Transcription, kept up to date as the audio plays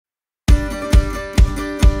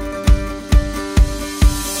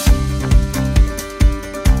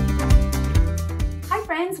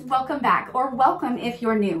welcome back, or welcome if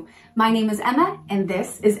you're new. My name is Emma and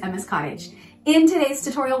this is Emma's Cottage. In today's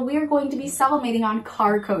tutorial, we are going to be sublimating on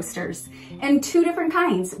car coasters and two different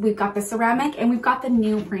kinds. We've got the ceramic and we've got the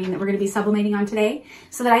neoprene that we're going to be sublimating on today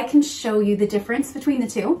so that I can show you the difference between the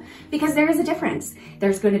two, because there is a difference.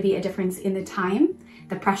 There's going to be a difference in the time,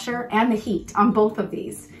 the pressure, and the heat on both of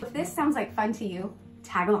these. If this sounds like fun to you,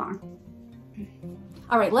 tag along.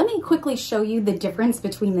 All right, let me quickly show you the difference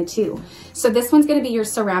between the two. So this one's gonna be your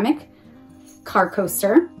ceramic car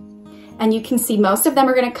coaster. And you can see most of them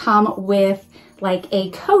are gonna come with like a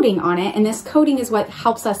coating on it. And this coating is what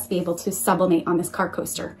helps us be able to sublimate on this car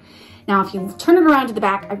coaster. Now, if you turn it around to the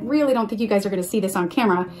back, I really don't think you guys are gonna see this on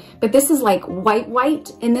camera, but this is like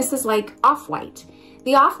white, and this is like off-white.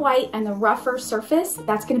 The off-white and the rougher surface,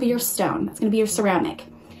 that's gonna be your stone. That's gonna be your ceramic.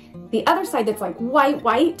 The other side that's like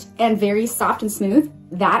white and very soft and smooth,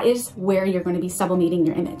 that is where you're going to be sublimating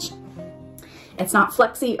your image. It's not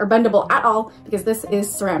flexy or bendable at all because this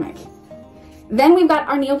is ceramic. Then we've got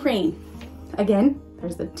our neoprene. Again,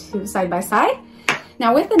 there's the two side by side.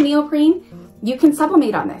 Now with the neoprene, you can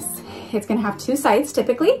sublimate on this. It's going to have two sides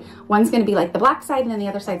typically. One's going to be like the black side and then the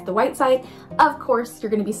other side's the white side. Of course, you're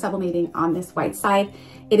going to be sublimating on this white side.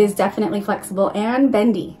 It is definitely flexible and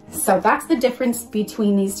bendy. So that's the difference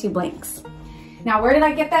between these two blanks. Now, where did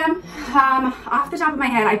I get them? Off the top of my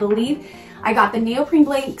head, I believe I got the neoprene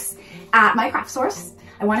blanks at my craft source.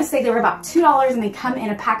 I want to say they were about $2 and they come in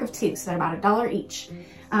a pack of two, so they're about $1 each.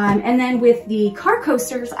 And then with the car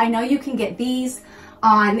coasters, I know you can get these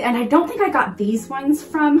on, and I don't think I got these ones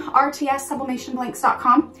from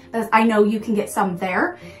rtsublimationblanks.com, but I know you can get some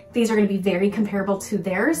there. These are going to be very comparable to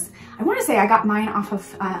theirs. I want to say I got mine off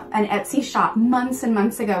of an Etsy shop months and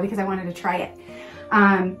months ago because I wanted to try it.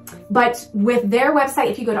 But with their website,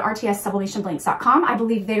 if you go to rtsublimationblanks.com, I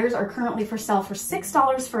believe theirs are currently for sale for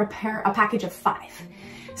 $6 for a package of 5.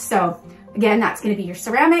 So again, that's going to be your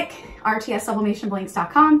ceramic,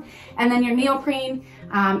 rtsublimationblanks.com, and then your neoprene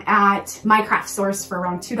at my craft source for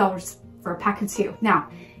around $2 for a pack of 2. Now,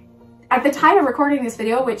 at the time of recording this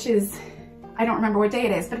video, which is, I don't remember what day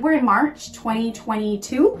it is, but we're in March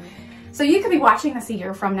 2022. So you could be watching this a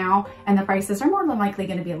year from now and the prices are more than likely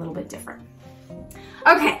going to be a little bit different.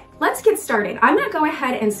 Okay, let's get started. I'm going to go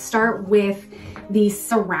ahead and start with the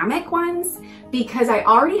ceramic ones because I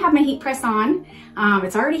already have my heat press on.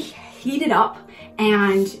 It's already heated up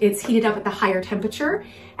and it's heated up at the higher temperature.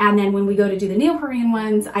 And then when we go to do the neoprene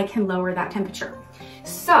ones, I can lower that temperature.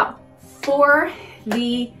 So for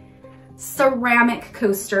the ceramic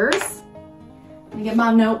coasters, let me get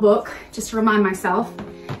my notebook just to remind myself.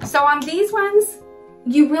 So on these ones,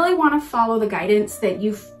 you really want to follow the guidance that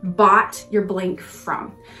you've bought your blank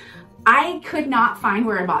from. I could not find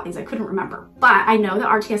where I bought these. I couldn't remember, but I know that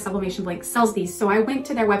RTS Sublimation Blank sells these. So I went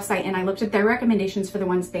to their website and I looked at their recommendations for the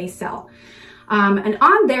ones they sell. And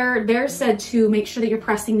on there, they're said to make sure that you're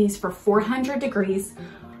pressing these for 400 degrees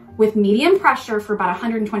with medium pressure for about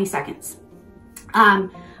 120 seconds. I'm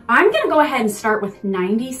gonna go ahead and start with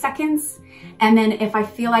 90 seconds. And then if I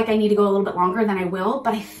feel like I need to go a little bit longer, then I will.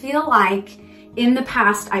 But I feel like in the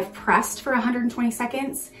past, I've pressed for 120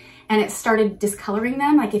 seconds and it started discoloring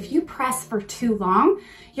them. Like if you press for too long,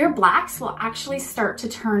 your blacks will actually start to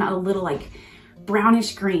turn a little like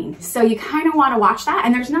brownish green. So you kind of want to watch that.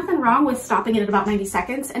 And there's nothing wrong with stopping it at about 90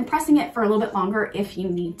 seconds and pressing it for a little bit longer if you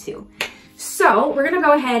need to. So we're going to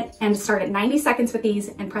go ahead and start at 90 seconds with these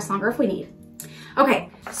and press longer if we need. Okay,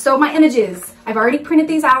 so my images, I've already printed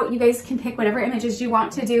these out. You guys can pick whatever images you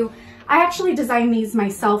want to do. I actually designed these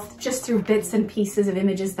myself just through bits and pieces of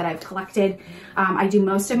images that I've collected. I do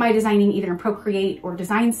most of my designing either in Procreate or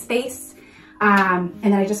Design Space. And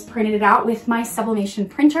then I just printed it out with my sublimation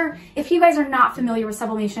printer. If you guys are not familiar with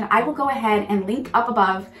sublimation, I will go ahead and link up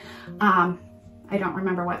above. I don't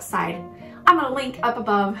remember what side. I'm going to link up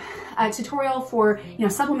above a tutorial for,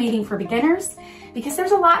 sublimating for beginners, because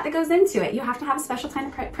there's a lot that goes into it. You have to have a special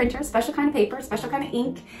kind of printer, special kind of paper, special kind of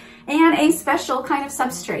ink, and a special kind of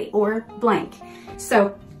substrate or blank.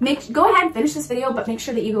 So go ahead and finish this video, but make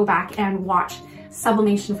sure that you go back and watch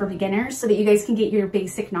Sublimation for Beginners so that you guys can get your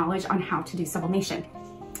basic knowledge on how to do sublimation.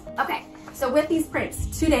 Okay, so with these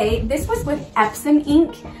prints today, this was with Epson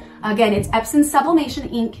ink. Again, it's Epson Sublimation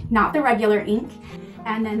ink, not the regular ink.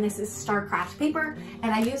 And then this is StarCraft paper,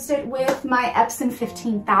 and I used it with my Epson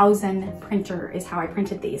 15000 printer is how I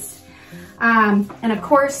printed these. And of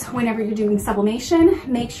course, whenever you're doing sublimation,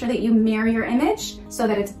 make sure that you mirror your image so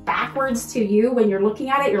that it's backwards to you. When you're looking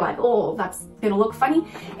at it, you're like, oh, that's gonna look funny.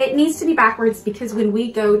 It needs to be backwards because when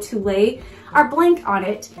we go to lay our blank on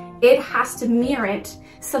it, it has to mirror it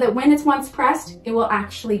so that when it's once pressed, it will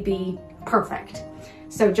actually be perfect.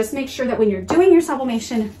 So just make sure that when you're doing your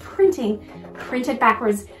sublimation printing, print it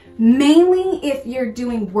backwards, mainly if you're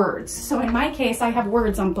doing words. So in my case, I have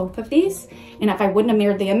words on both of these. And if I wouldn't have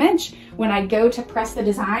mirrored the image, when I go to press the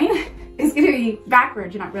design, it's gonna be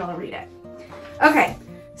backwards. You're not gonna be able to read it. Okay,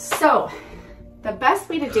 so the best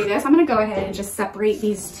way to do this, I'm gonna go ahead and just separate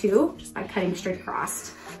these two just by cutting straight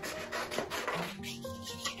across.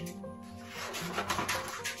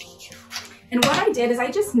 And what I did is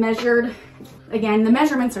I just measured, again, the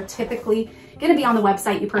measurements are typically gonna be on the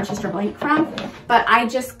website you purchased your blank from, but I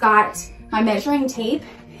just got my measuring tape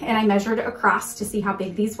and I measured across to see how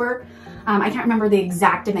big these were. I can't remember the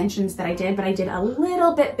exact dimensions that I did, but I did a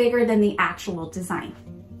little bit bigger than the actual design.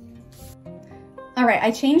 All right,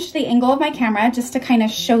 I changed the angle of my camera just to kind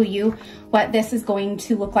of show you what this is going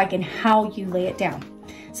to look like and how you lay it down.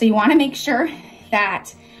 So you wanna make sure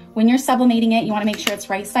that when you're sublimating it, you wanna make sure it's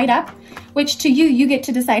right side up, which to you, you get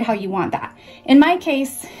to decide how you want that. In my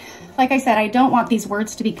case, like I said, I don't want these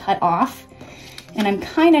words to be cut off, and I'm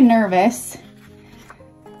kind of nervous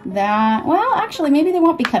that, well, actually, maybe they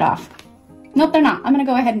won't be cut off. Nope, they're not. I'm gonna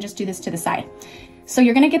go ahead and just do this to the side. So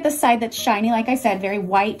you're gonna get the side that's shiny, like I said, very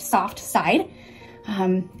white, soft side.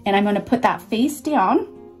 And I'm gonna put that face down,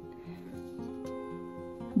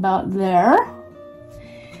 about there.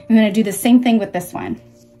 I'm gonna do the same thing with this one.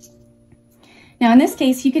 Now in this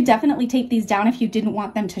case, you could definitely tape these down if you didn't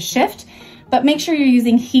want them to shift, but make sure you're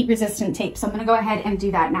using heat resistant tape. So I'm gonna go ahead and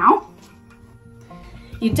do that now.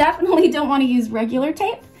 You definitely don't wanna use regular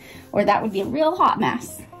tape or that would be a real hot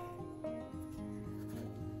mess.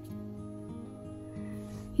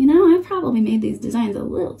 You know, I probably made these designs a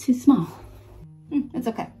little too small. It's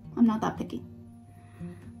okay, I'm not that picky.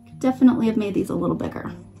 Definitely have made these a little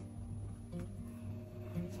bigger.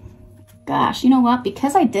 Gosh, you know what?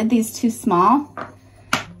 Because I did these too small,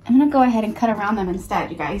 I'm gonna go ahead and cut around them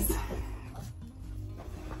instead, you guys.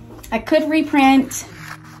 I could reprint,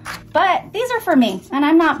 but these are for me, and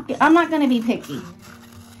I'm not gonna be picky.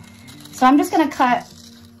 So I'm just gonna cut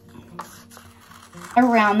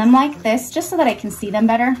around them like this, just so that I can see them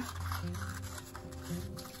better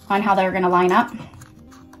on how they're gonna line up.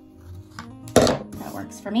 That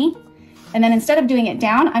works for me. And then instead of doing it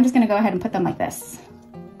down, I'm just gonna go ahead and put them like this.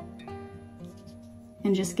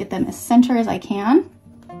 And just get them as center as I can.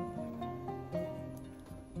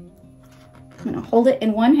 I'm gonna hold it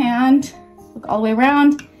in one hand, look all the way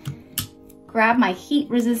around, grab my heat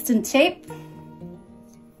resistant tape,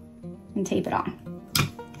 and tape it on.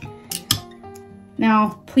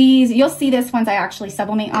 Now, please, you'll see this once I actually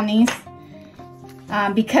sublimate on these.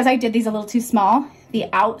 Because I did these a little too small, the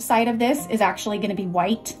outside of this is actually gonna be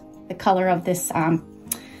white, the color of this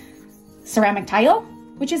ceramic tile,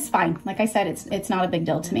 which is fine. Like I said, it's not a big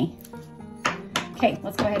deal to me. Okay,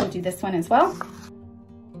 let's go ahead and do this one as well.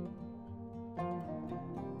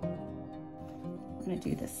 I'm gonna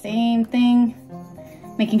do the same thing,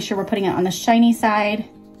 making sure we're putting it on the shiny side,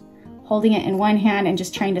 holding it in one hand and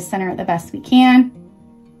just trying to center it the best we can.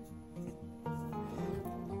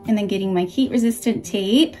 And then getting my heat resistant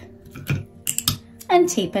tape and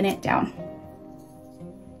taping it down.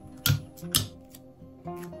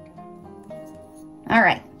 All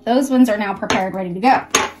right, those ones are now prepared, ready to go.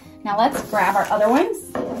 Now let's grab our other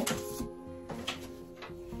ones.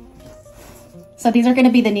 So these are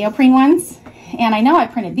gonna be the neoprene ones. And I know I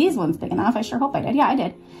printed these ones big enough. I sure hope I did. Yeah, I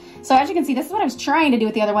did. So as you can see, this is what I was trying to do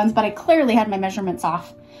with the other ones, but I clearly had my measurements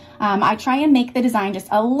off. I try and make the design just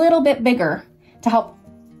a little bit bigger to help,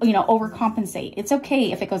 you know, overcompensate. It's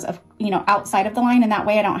okay if it goes, you know, outside of the line, and that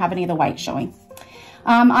way I don't have any of the white showing.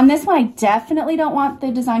 On this one, I definitely don't want the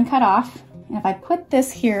design cut off. And if I put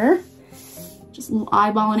this here, just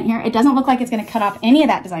eyeballing it here, it doesn't look like it's gonna cut off any of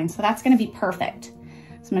that design, so that's gonna be perfect.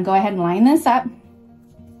 So I'm gonna go ahead and line this up.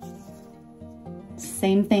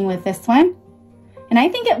 Same thing with this one. And I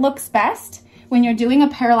think it looks best when you're doing a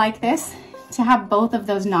pair like this to have both of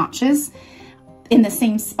those notches in the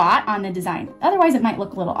same spot on the design. Otherwise it might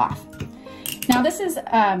look a little off. Now this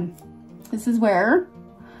is where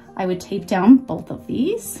I would tape down both of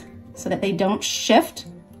these so that they don't shift.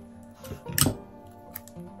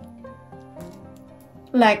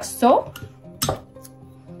 Like so.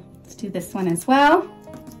 Let's do this one as well.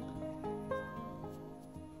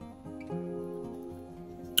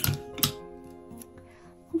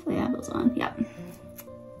 Hopefully I have those on, yeah.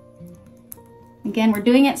 Again, we're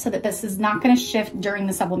doing it so that this is not gonna shift during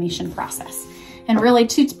the sublimation process. And really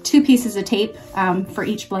two pieces of tape for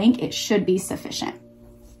each blank, it should be sufficient.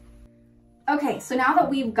 Okay, so now that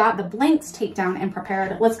we've got the blanks taped down and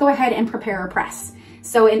prepared, let's go ahead and prepare a press.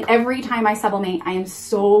 So in every time I sublimate, I am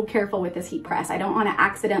so careful with this heat press. I don't wanna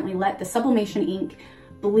accidentally let the sublimation ink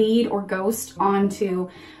bleed or ghost onto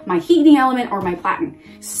my heating element or my platen.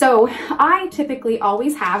 So I typically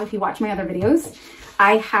always have, if you watch my other videos,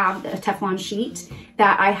 I have a Teflon sheet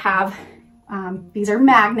that I have, these are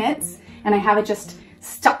magnets, and I have it just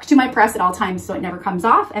stuck to my press at all times so it never comes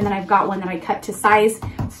off. And then I've got one that I cut to size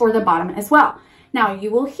for the bottom as well. Now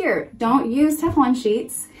you will hear, don't use Teflon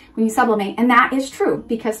sheets when you sublimate, and that is true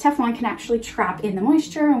because Teflon can actually trap in the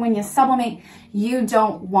moisture, and when you sublimate, you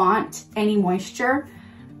don't want any moisture.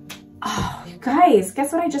 Oh, you guys,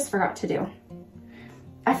 guess what I just forgot to do?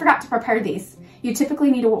 I forgot to prepare these. You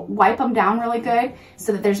typically need to wipe them down really good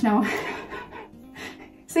so that there's no...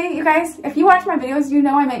 See, you guys, if you watch my videos, you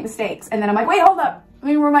know I make mistakes, and then I'm like, wait, hold up, let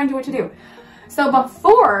me remind you what to do. So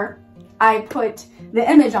before I put the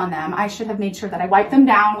image on them, I should have made sure that I wipe them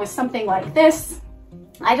down with something like this.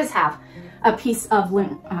 I just have a piece of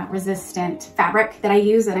lint resistant fabric that I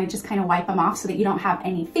use, and I just kind of wipe them off so that you don't have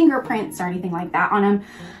any fingerprints or anything like that on them.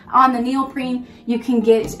 On the neoprene, you can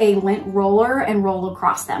get a lint roller and roll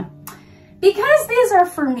across them. Because these are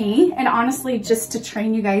for me, and honestly, just to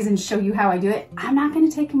train you guys and show you how I do it, I'm not gonna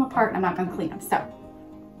take them apart and I'm not gonna clean them. So,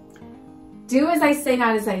 do as I say,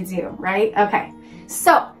 not as I do, right? Okay,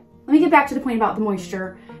 so let me get back to the point about the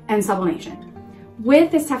moisture and sublimation.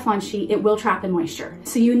 With this Teflon sheet, it will trap in moisture.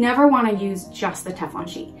 So you never wanna use just the Teflon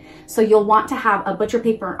sheet. So you'll want to have a butcher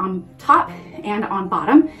paper on top and on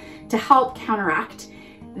bottom to help counteract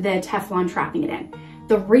the Teflon trapping it in.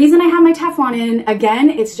 The reason I have my Teflon in, again,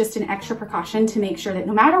 it's just an extra precaution to make sure that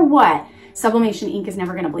no matter what, sublimation ink is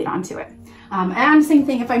never gonna bleed onto it. And same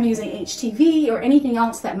thing if I'm using HTV or anything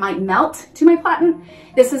else that might melt to my platen.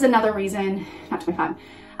 This is another reason, not to my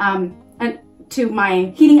platen, and to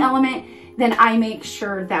my heating element, then I make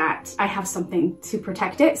sure that I have something to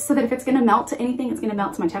protect it so that if it's gonna melt to anything, it's gonna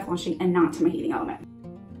melt to my Teflon sheet and not to my heating element.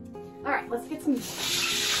 All right, let's get some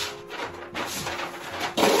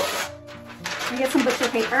butcher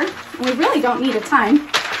paper. And we really don't need a ton.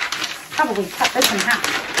 Probably cut this in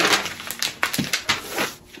half.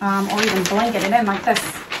 Or even blanket it in like this.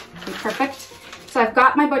 Be perfect. So I've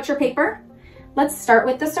got my butcher paper. Let's start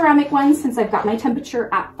with the ceramic one since I've got my temperature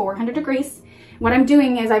at 400 degrees. What I'm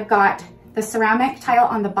doing is I've got the ceramic tile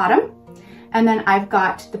on the bottom, and then I've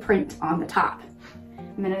got the print on the top.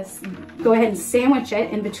 I'm gonna go ahead and sandwich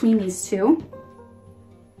it in between these two.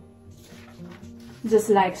 Just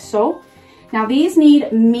like so. Now these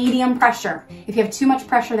need medium pressure. If you have too much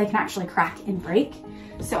pressure, they can actually crack and break.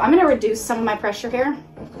 So I'm gonna reduce some of my pressure here,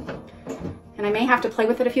 and I may have to play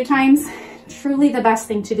with it a few times. Truly the best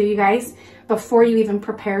thing to do, you guys, before you even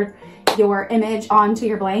prepare your image onto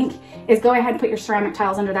your blank, is go ahead and put your ceramic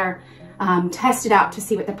tiles under there. Test it out to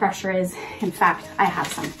see what the pressure is. In fact, I have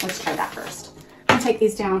some. Let's try that first. I'm gonna take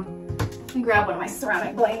these down and grab one of my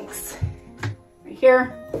ceramic blanks right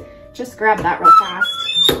here. Just grab that real fast.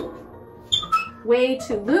 Way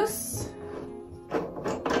too loose.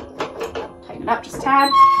 Tighten it up just a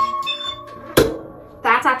tad.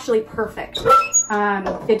 That's actually perfect.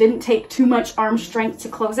 It didn't take too much arm strength to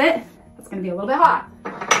close it. That's gonna be a little bit hot.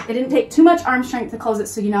 It didn't take too much arm strength to close it,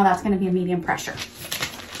 so you know that's gonna be a medium pressure.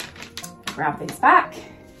 Grab these back.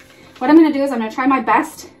 What I'm gonna do is I'm gonna try my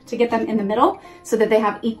best to get them in the middle so that they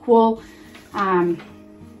have equal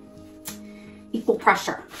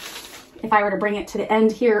pressure. If I were to bring it to the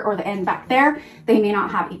end here or the end back there, they may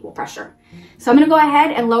not have equal pressure. So I'm gonna go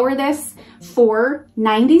ahead and lower this for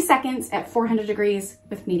 90 seconds at 400 degrees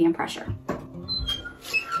with medium pressure.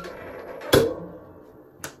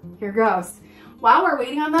 Here goes. While we're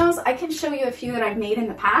waiting on those, I can show you a few that I've made in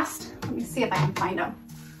the past. Let me see if I can find them.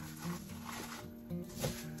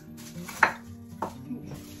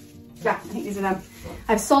 Yeah, I think these are them.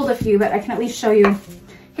 I've sold a few, but I can at least show you.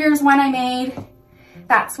 Here's one I made.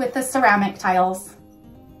 That's with the ceramic tiles,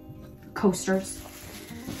 coasters.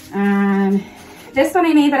 This one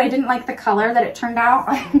I made, but I didn't like the color that it turned out.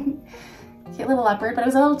 Cute little leopard, but it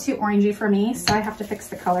was a little too orangey for me, so I have to fix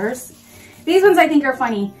the colors. These ones I think are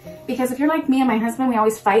funny because if you're like me and my husband, we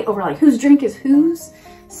always fight over like whose drink is whose.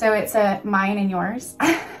 So it's a mine and yours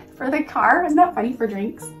for the car. Isn't that funny for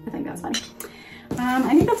drinks? I think that's funny. I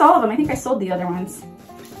think that's all of them. I think I sold the other ones.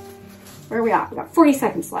 Where are we at? We got 40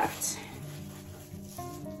 seconds left.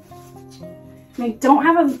 I don't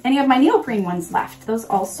have any of my neoprene ones left. Those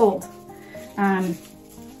all sold. I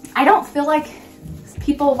don't feel like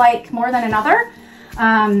people like more than another.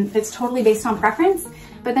 It's totally based on preference.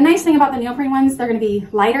 But the nice thing about the neoprene ones, they're gonna be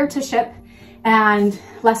lighter to ship and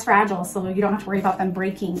less fragile, so you don't have to worry about them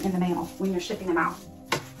breaking in the mail when you're shipping them out.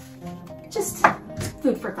 Just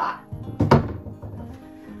food for thought.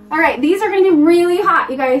 All right, these are gonna be really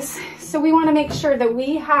hot, you guys. So we wanna make sure that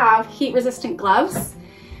we have heat resistant gloves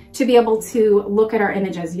to be able to look at our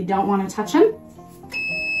images. You don't want to touch them.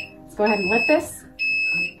 Let's go ahead and lift this.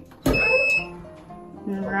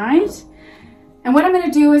 All right. And what I'm going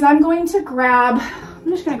to do is I'm just going to grab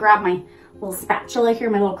my little spatula here,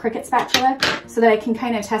 my little Cricut spatula, so that I can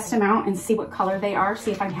kind of test them out and see what color they are,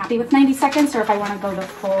 see if I'm happy with 90 seconds or if I want to go the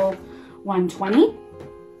full 120.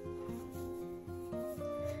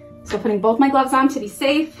 So putting both my gloves on to be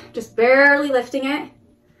safe, just barely lifting it.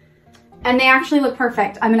 And they actually look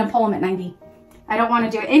perfect. I'm going to pull them at 90. I don't want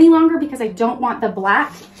to do it any longer because I don't want the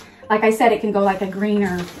black. Like I said, it can go like a green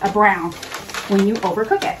or a brown when you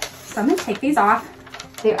overcook it. So I'm going to take these off.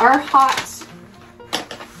 They are hot.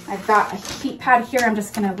 I've got a heat pad here. I'm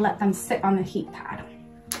just going to let them sit on the heat pad.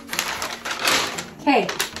 Okay,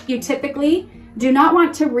 you typically do not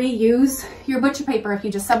want to reuse your butcher paper if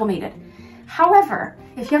you just sublimated. However,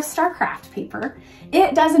 if you have StarCraft paper,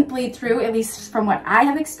 it doesn't bleed through, at least from what I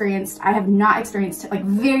have experienced. I have not experienced like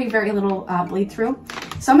very, very little bleed through.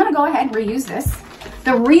 So I'm going to go ahead and reuse this.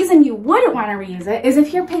 The reason you wouldn't want to reuse it is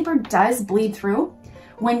if your paper does bleed through,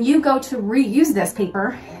 when you go to reuse this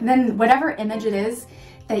paper, then whatever image it is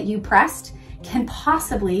that you pressed can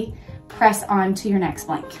possibly press onto your next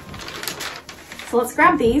blank. So let's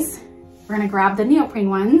grab these. We're going to grab the neoprene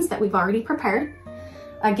ones that we've already prepared.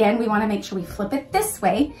 Again, we want to make sure we flip it this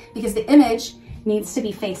way because the image needs to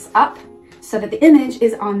be face up so that the image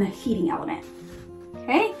is on the heating element.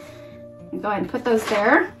 Okay, go ahead and put those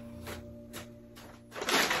there.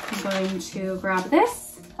 I'm going to grab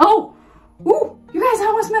this. Oh, ooh, you guys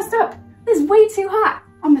almost messed up. This is way too hot.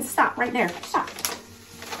 I'm gonna stop right there. Stop.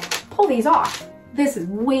 Pull these off. This is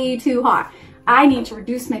way too hot. I need to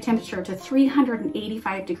reduce my temperature to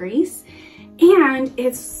 385 degrees and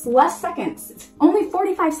it's less seconds. It's only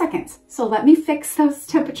 45 seconds. So let me fix those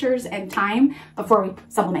temperatures and time before we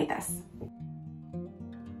sublimate this.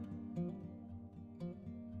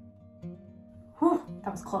 Whew,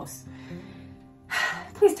 that was close.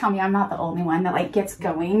 Please tell me I'm not the only one that like gets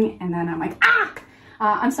going and then I'm like, ah!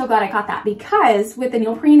 I'm so glad I caught that because with the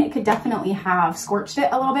neoprene, it could definitely have scorched it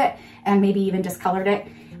a little bit and maybe even discolored it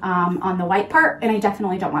on the white part. And I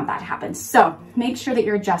definitely don't want that to happen. So make sure that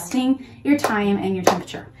you're adjusting your time and your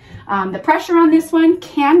temperature. The pressure on this one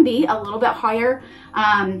can be a little bit higher,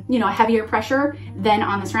 you know, heavier pressure than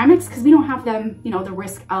on the ceramics because we don't have them, you know, the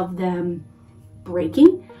risk of them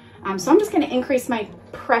breaking. So I'm just going to increase my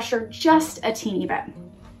pressure just a teeny bit.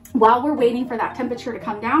 While we're waiting for that temperature to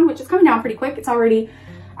come down, which is coming down pretty quick, it's already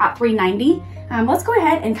at 390. Let's go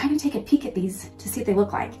ahead and kind of take a peek at these to see what they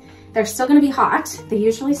look like. They're still going to be hot. They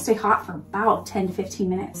usually stay hot for about 10 to 15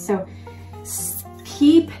 minutes. So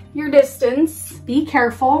keep your distance, be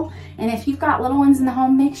careful. And if you've got little ones in the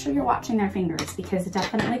home, make sure you're watching their fingers because it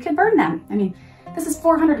definitely could burn them. I mean, this is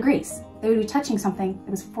 400 degrees. They would be touching something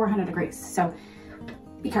that was 400 degrees. So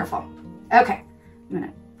be careful. Okay, I'm going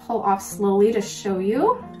to pull off slowly to show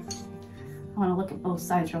you. I want to look at both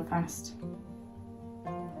sides real fast.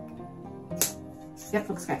 Yep,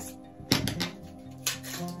 looks good.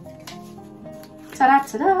 Ta-da,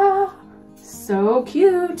 ta-da! So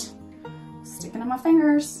cute. Sticking on my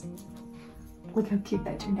fingers. Look how cute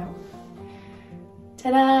that turned out.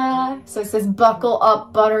 Ta-da! So it says, buckle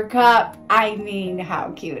up, buttercup. I mean,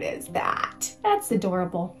 how cute is that? That's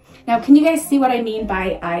adorable. Now, can you guys see what I mean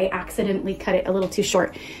by I accidentally cut it a little too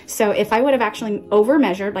short? So if I would have actually over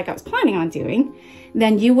measured like I was planning on doing,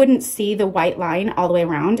 then you wouldn't see the white line all the way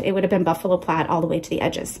around. It would have been buffalo plaid all the way to the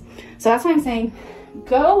edges. So that's why I'm saying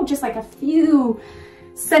go just like a few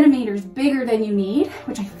centimeters bigger than you need,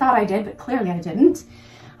 which I thought I did, but clearly I didn't,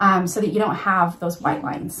 so that you don't have those white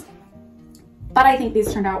lines. But I think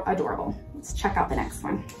these turned out adorable. Let's check out the next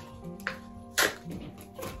one.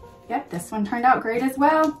 Yep, this one turned out great as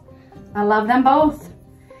well. I love them both.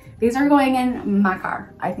 These are going in my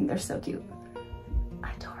car. I think they're so cute.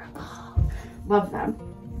 Adorable. Love them.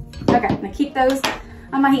 Okay, I'm gonna keep those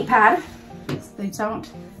on my heat pad so they don't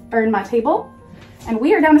burn my table. And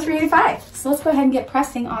we are down to 385. So let's go ahead and get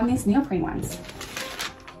pressing on these neoprene ones.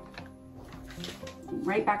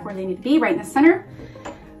 Right back where they need to be, right in the center.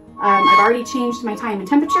 I've already changed my time and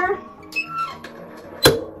temperature.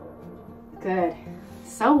 Good.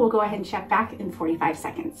 So we'll go ahead and check back in 45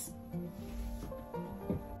 seconds.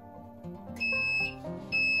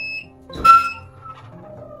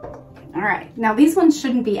 All right, now these ones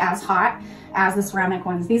shouldn't be as hot as the ceramic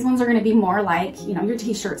ones. These ones are gonna be more like, you know, your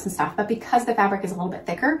t-shirts and stuff, but because the fabric is a little bit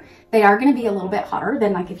thicker, they are gonna be a little bit hotter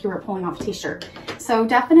than like if you were pulling off a t-shirt. So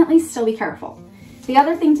definitely still be careful. The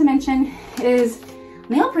other thing to mention is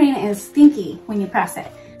neoprene is stinky when you press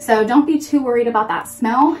it. So don't be too worried about that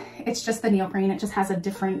smell. It's just the neoprene. It just has a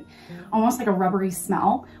different, almost like a rubbery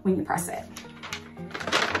smell when you press it.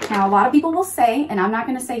 Now, a lot of people will say, and I'm not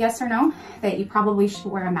gonna say yes or no, that you probably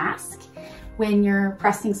should wear a mask when you're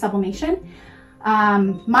pressing sublimation.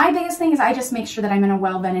 My biggest thing is I just make sure that I'm in a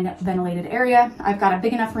well-ventilated area. I've got a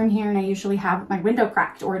big enough room here, and I usually have my window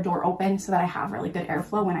cracked or a door open so that I have really good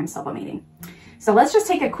airflow when I'm sublimating. So let's just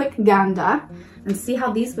take a quick gander and see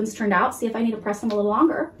how these ones turned out. See if I need to press them a little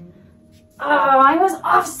longer. Oh, I was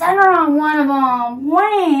off center on one of them.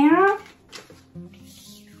 Wow.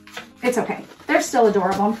 It's okay. They're still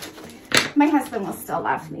adorable. My husband will still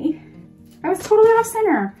love me. I was totally off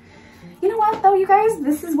center. You know what though, you guys?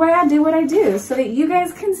 This is why I do what I do, so that you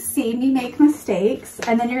guys can see me make mistakes,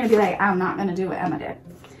 and then you're gonna be like, I'm not gonna do what Emma did.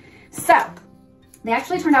 So, they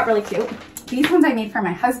actually turned out really cute. These ones I made for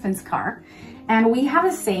my husband's car, and we have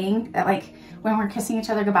a saying that, like, when we're kissing each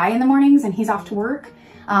other goodbye in the mornings and he's off to work,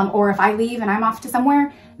 or if I leave and I'm off to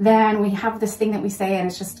somewhere, then we have this thing that we say, and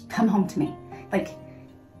it's just, come home to me. Like,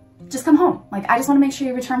 just come home. Like, I just want to make sure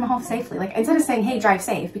you return home safely. Like, instead of saying, hey, drive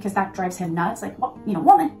safe, because that drives him nuts. Like, well, you know,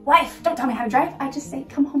 woman, wife, don't tell me how to drive. I just say,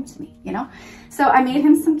 come home to me, you know? So I made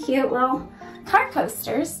him some cute little car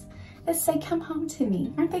coasters that say, come home to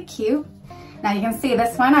me. Aren't they cute? Now you can see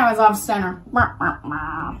this one, I was off center.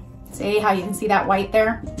 See how you can see that white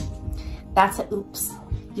there? That's a oops.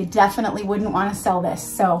 You definitely wouldn't want to sell this.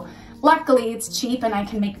 So luckily it's cheap and I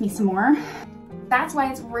can make me some more. That's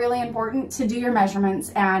why it's really important to do your measurements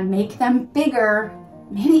and make them bigger,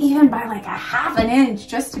 maybe even by like a ½ an inch,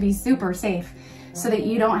 just to be super safe so that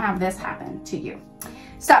you don't have this happen to you.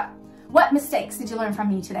 So what mistakes did you learn from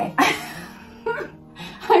me today?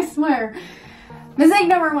 I swear. Mistake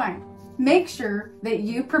number 1, make sure that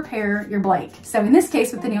you prepare your blank. So in this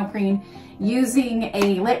case with the neoprene, using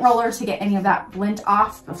a lint roller to get any of that lint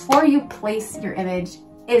off before you place your image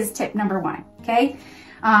is tip number 1, okay?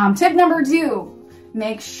 Tip number 2,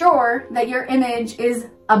 make sure that your image is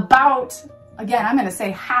about, again, I'm gonna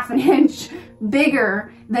say ½ an inch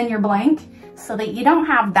bigger than your blank so that you don't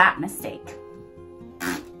have that mistake,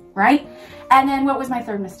 right? And then what was my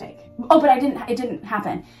 3rd mistake? Oh, but it didn't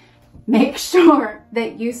happen. Make sure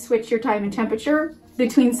that you switch your time and temperature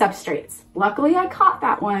between substrates. Luckily I caught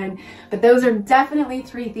that one, but those are definitely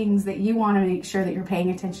 3 things that you wanna make sure that you're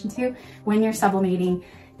paying attention to when you're sublimating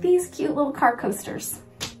these cute little car coasters.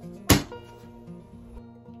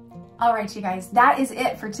 All right, you guys, that is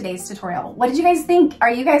it for today's tutorial. What did you guys think? Are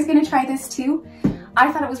you guys gonna try this too?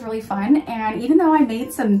 I thought it was really fun, and even though I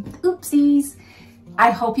made some oopsies, I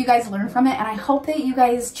hope you guys learn from it, and I hope that you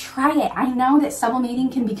guys try it. I know that sublimating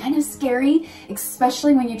can be kind of scary,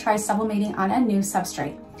 especially when you try sublimating on a new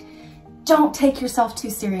substrate. Don't take yourself too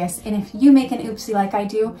serious, and if you make an oopsie like I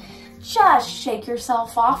do, just shake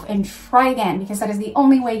yourself off and try again, because that is the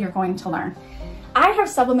only way you're going to learn. I have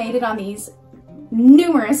sublimated on these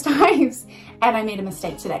numerous times and I made a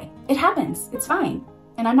mistake today. It happens, it's fine.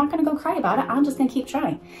 And I'm not gonna go cry about it, I'm just gonna keep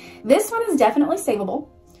trying. This one is definitely savable.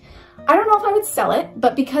 I don't know if I would sell it,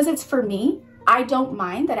 but because it's for me, I don't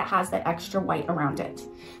mind that it has that extra white around it.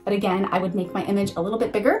 But again, I would make my image a little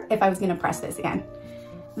bit bigger if I was gonna press this again.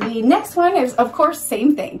 The next one is, of course,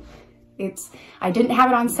 same thing. I didn't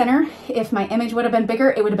have it on center. If my image would have been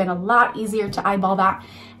bigger, it would have been a lot easier to eyeball that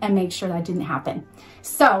and make sure that didn't happen.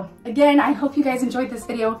 So again, I hope you guys enjoyed this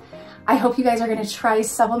video. I hope you guys are gonna try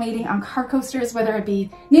sublimating on car coasters, whether it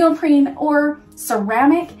be neoprene or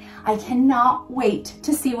ceramic. I cannot wait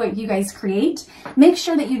to see what you guys create. Make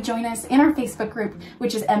sure that you join us in our Facebook group,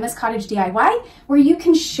 which is Emma's Cottage DIY, where you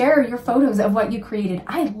can share your photos of what you created.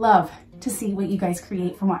 I love to see what you guys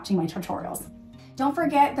create from watching my tutorials. Don't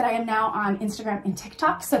forget that I am now on Instagram and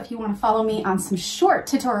TikTok, so if you want to follow me on some short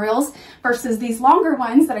tutorials versus these longer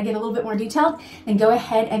ones that I get a little bit more detailed, then go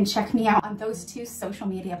ahead and check me out on those 2 social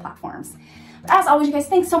media platforms. But as always, you guys,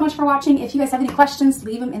 thanks so much for watching. If you guys have any questions,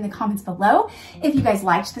 leave them in the comments below. If you guys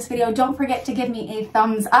liked this video, don't forget to give me a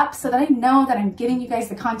thumbs up so that I know that I'm giving you guys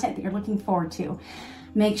the content that you're looking forward to.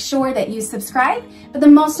 Make sure that you subscribe, but the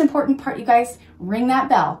most important part, you guys, ring that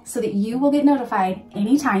bell so that you will get notified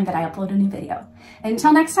anytime that I upload a new video. And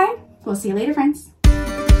until next time, we'll see you later, friends.